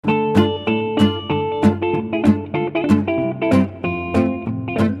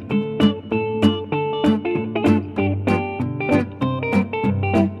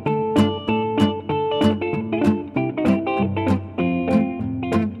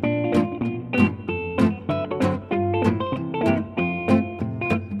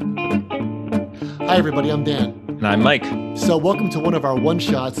Hi, everybody. I'm Dan. And I'm Mike. So, welcome to one of our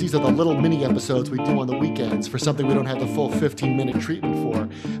one-shots. These are the little mini episodes we do on the weekends for something we don't have the full 15-minute treatment for.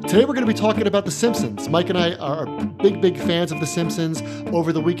 Today, we're going to be talking about The Simpsons. Mike and I are big fans of The Simpsons.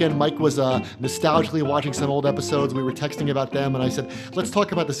 Over the weekend, Mike was nostalgically watching some old episodes. We were texting about them, and I said, let's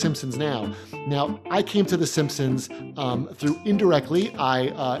talk about The Simpsons now. Now, I came to The Simpsons through indirectly.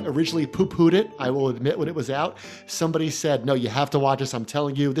 I originally poo-pooed it, I will admit, when it was out. Somebody said, no, you have to watch this. I'm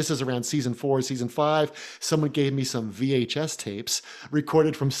telling you, this is around season 4, season 5. Someone gave me some VHS tapes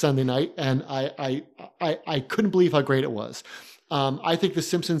recorded from Sunday night, and I couldn't believe how great it was. I think The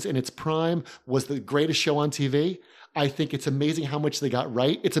Simpsons in its prime was the greatest show on TV. I think it's amazing how much they got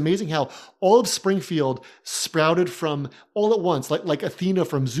right. It's amazing how all of Springfield sprouted from all at once, like Athena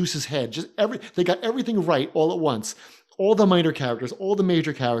from Zeus's head. They got everything right all at once. All the minor characters, all the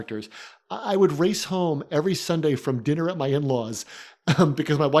major characters. I would race home every Sunday from dinner at my in-laws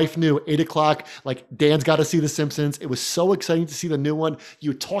because my wife knew 8 o'clock, like Dan's got to see The Simpsons. It was so exciting to see the new one.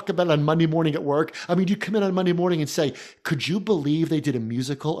 You talk about it on Monday morning at work. I mean, you come in on Monday morning and say, could you believe they did a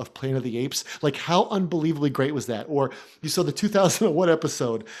musical of Planet of the Apes? Like, how unbelievably great was that? Or you saw the 2001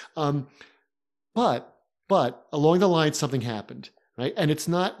 episode. But along the line, something happened, right? And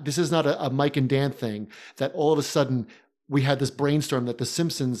this is not a Mike and Dan thing that all of a sudden we had this brainstorm that The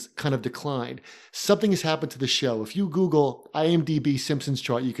Simpsons kind of declined. Something has happened to the show. If you Google IMDb Simpsons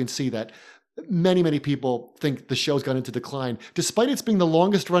chart, you can see that many people think the show's gone into decline, despite its being the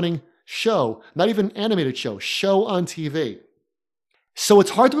longest running show, not even animated show on TV. So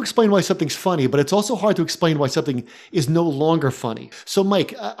it's hard to explain why something's funny, but it's also hard to explain why something is no longer funny. So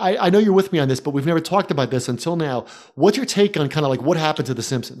Mike, I know you're with me on this, but we've never talked about this until now. What's your take on kind of like what happened to The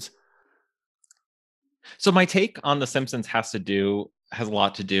Simpsons? So my take on The Simpsons has a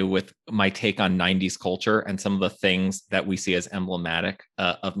lot to do with my take on 90s culture and some of the things that we see as emblematic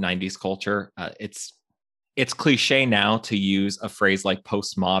of 90s culture. It's cliche now to use a phrase like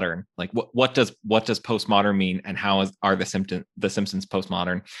postmodern. Like what does postmodern mean, and how are the Simpsons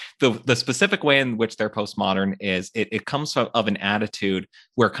postmodern? The specific way in which they're postmodern is it comes of an attitude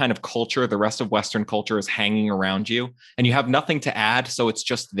where kind of culture, the rest of Western culture, is hanging around you, and you have nothing to add, so it's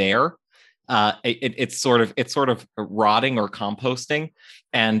just there. It's sort of rotting or composting,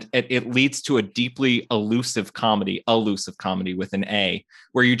 and it leads to a deeply elusive comedy with an A,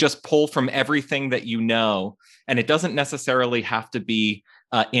 where you just pull from everything that you know, and it doesn't necessarily have to be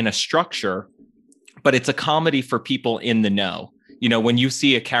in a structure, but it's a comedy for people in the know. You know, when you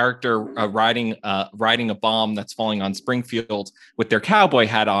see a character riding a bomb that's falling on Springfield with their cowboy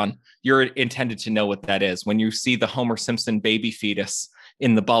hat on, you're intended to know what that is. When you see the Homer Simpson baby fetus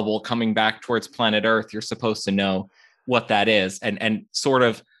in the bubble coming back towards planet Earth, you're supposed to know what that is. And sort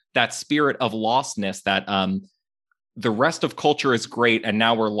of that spirit of lostness that the rest of culture is great, and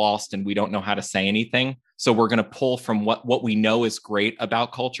now we're lost and we don't know how to say anything. So we're going to pull from what we know is great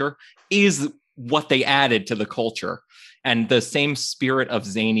about culture is what they added to the culture, and the same spirit of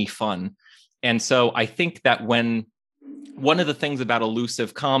zany fun. And so I think that one of the things about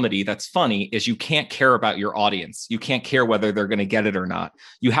elusive comedy that's funny is you can't care about your audience. You can't care whether they're going to get it or not.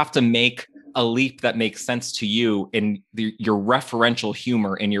 You have to make a leap that makes sense to you in your referential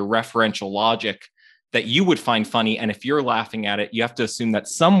humor and your referential logic that you would find funny. And if you're laughing at it, you have to assume that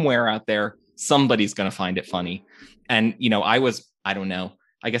somewhere out there, somebody's going to find it funny. And, you know, I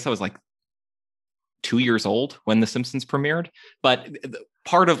guess I was like 2 years old when The Simpsons premiered, but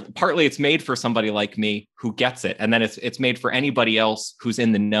partly it's made for somebody like me who gets it, and then it's made for anybody else who's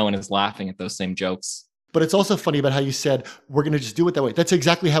in the know and is laughing at those same jokes. But it's also funny about how you said we're going to just do it that way. That's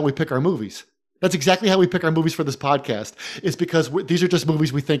exactly how we pick our movies. That's exactly how we pick our movies for this podcast. It's because these are just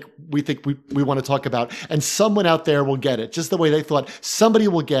movies we think we want to talk about, and someone out there will get it just the way they thought. Somebody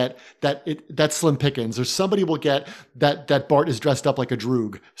will get that Slim Pickens, or somebody will get that Bart is dressed up like a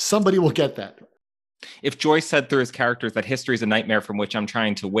droog. Somebody will get that. If Joyce said through his characters that history is a nightmare from which I'm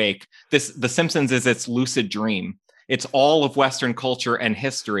trying to wake, The Simpsons is its lucid dream. It's all of Western culture and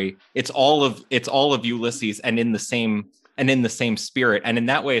history. It's all of Ulysses, and in the same spirit. And in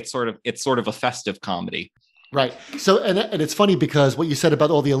that way, it's sort of a festive comedy. Right. So, and it's funny because what you said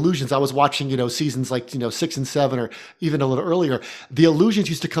about all the illusions, I was watching, seasons like, 6 and 7, or even a little earlier. The illusions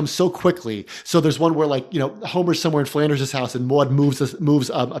used to come so quickly. So there's one where Homer's somewhere in Flanders' house and Maude moves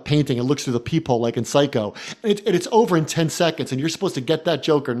a painting and looks through the peephole like in Psycho. And it's over in 10 seconds, and you're supposed to get that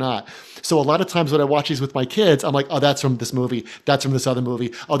joke or not. So a lot of times when I watch these with my kids, I'm like, oh, that's from this movie. That's from this other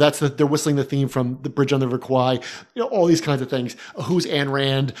movie. Oh, they're whistling the theme from The Bridge on the River Kwai. All these kinds of things. Who's Ayn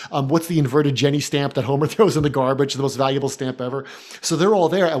Rand? What's the inverted Jenny stamp that Homer throws in the garbage, the most valuable stamp ever? So they're all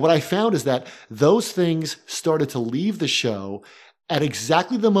there. And what I found is that those things started to leave the show, at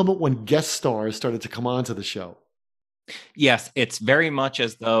exactly the moment when guest stars started to come onto the show. Yes, it's very much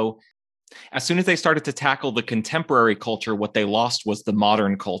as though as soon as they started to tackle the contemporary culture, what they lost was the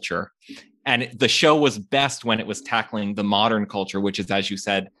modern culture. And the show was best when it was tackling the modern culture, which is, as you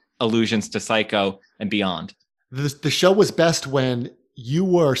said, allusions to Psycho and beyond. The show was best when you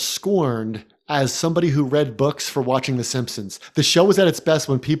were scorned as somebody who read books for watching The Simpsons. The show was at its best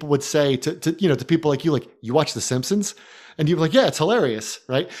when people would say to people like, you watch The Simpsons? And you were like, yeah, it's hilarious,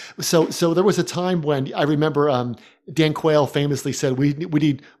 right? So there was a time when I remember Dan Quayle famously said, we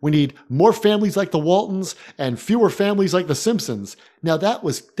need more families like the Waltons and fewer families like the Simpsons. Now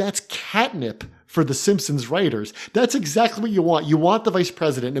that's catnip for the Simpsons writers. That's exactly what you want. You want the vice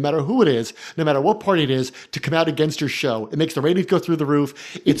president, no matter who it is, no matter what party it is, to come out against your show. It makes the ratings go through the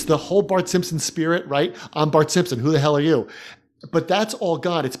roof. It's the whole Bart Simpson spirit, right? I'm Bart Simpson. Who the hell are you? But that's all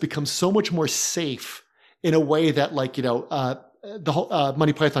gone. It's become so much more safe in a way that, the whole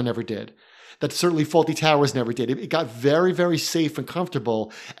Monty Python never did. That certainly Fawlty Towers never did. It got very, very safe and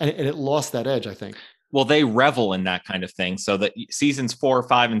comfortable, and it lost that edge, I think. Well, they revel in that kind of thing. So that seasons 4,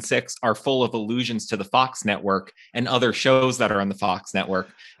 5, and 6 are full of allusions to the Fox network and other shows that are on the Fox network.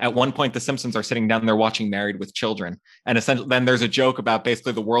 At one point, the Simpsons are sitting down there watching Married with Children. And essentially, then there's a joke about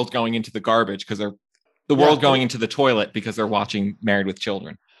basically the world going into the garbage because world going into the toilet because they're watching Married with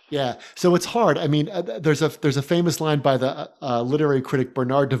Children. Yeah, so it's hard. I mean, there's a famous line by the literary critic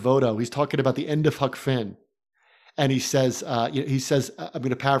Bernard DeVoto. He's talking about the end of Huck Finn, and he says, I'm going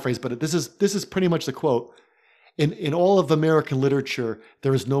to paraphrase, but this is pretty much the quote: "In all of American literature,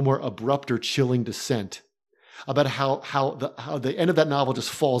 there is no more abrupt or chilling descent." About how the end of that novel just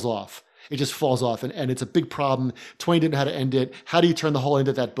falls off. It just falls off, and it's a big problem. Twain didn't know how to end it. How do you turn the whole end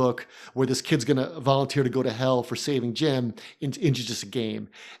of that book, where this kid's going to volunteer to go to hell for saving Jim, into just a game?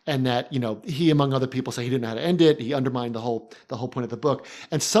 And that, he, among other people, say he didn't know how to end it. He undermined the whole point of the book.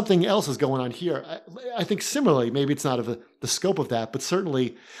 And something else is going on here. I think similarly, maybe it's not of the scope of that, but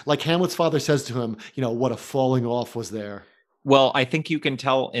certainly, like Hamlet's father says to him, what a falling off was there. Well, I think you can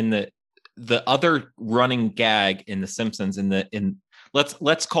tell in the other running gag in The Simpsons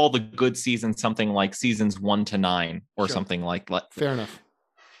let's call the good season something like seasons 1 to 9 or Sure. Something like that. Fair enough.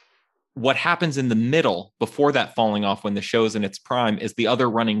 What happens in the middle before that falling off when the show's in its prime is the other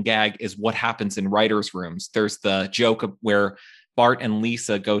running gag is what happens in writers' rooms. There's the joke where Bart and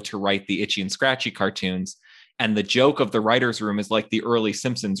Lisa go to write the Itchy and Scratchy cartoons. And the joke of the writers' room is like the early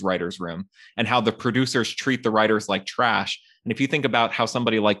Simpsons writers' room and how the producers treat the writers like trash. And if you think about how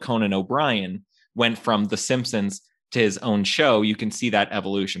somebody like Conan O'Brien went from The Simpsons to his own show, you can see that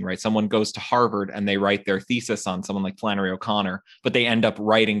evolution, right? Someone goes to Harvard and they write their thesis on someone like Flannery O'Connor, but they end up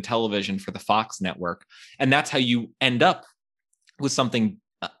writing television for the Fox network. And that's how you end up with something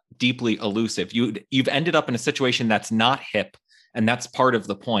deeply elusive. You've ended up in a situation that's not hip, and that's part of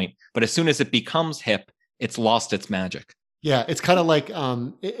the point. But as soon as it becomes hip, it's lost its magic. Yeah, it's kind of like,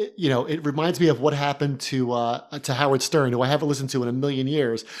 it reminds me of what happened to Howard Stern, who I haven't listened to in a million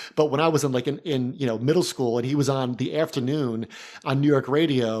years. But when I was in middle school and he was on the afternoon on New York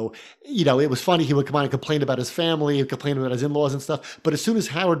radio, it was funny. He would come on and complain about his family, and complain about his in-laws and stuff. But as soon as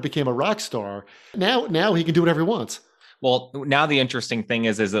Howard became a rock star, now he can do whatever he wants. Well, now the interesting thing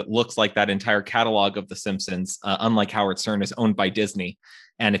is it looks like that entire catalog of The Simpsons, unlike Howard Stern, is owned by Disney.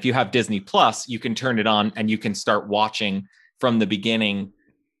 And if you have Disney Plus, you can turn it on and you can start watching from the beginning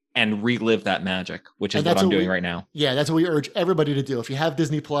and relive that magic, which is what I'm doing right now. Yeah, that's what we urge everybody to do. If you have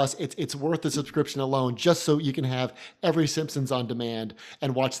Disney Plus, it's worth the subscription alone, just so you can have every Simpsons on demand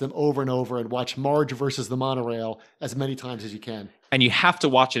and watch them over and over, and watch Marge versus the monorail as many times as you can. And you have to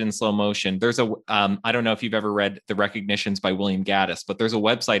watch it in slow motion. There's I don't know if you've ever read The Recognitions by William Gaddis, but there's a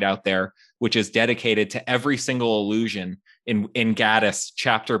website out there which is dedicated to every single allusion in Gaddis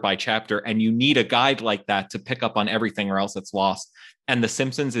chapter by chapter. And you need a guide like that to pick up on everything, or else it's lost. And The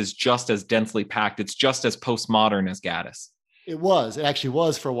Simpsons is just as densely packed. It's just as postmodern as Gaddis. It actually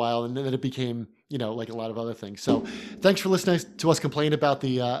was for a while, and then it became, like a lot of other things. So thanks for listening to us complain about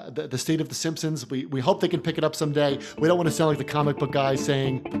the state of The Simpsons. We hope they can pick it up someday. We don't want to sound like the comic book guy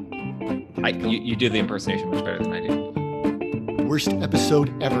saying... You do the impersonation much better than I do. Worst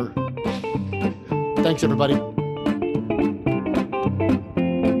episode ever. Thanks, everybody.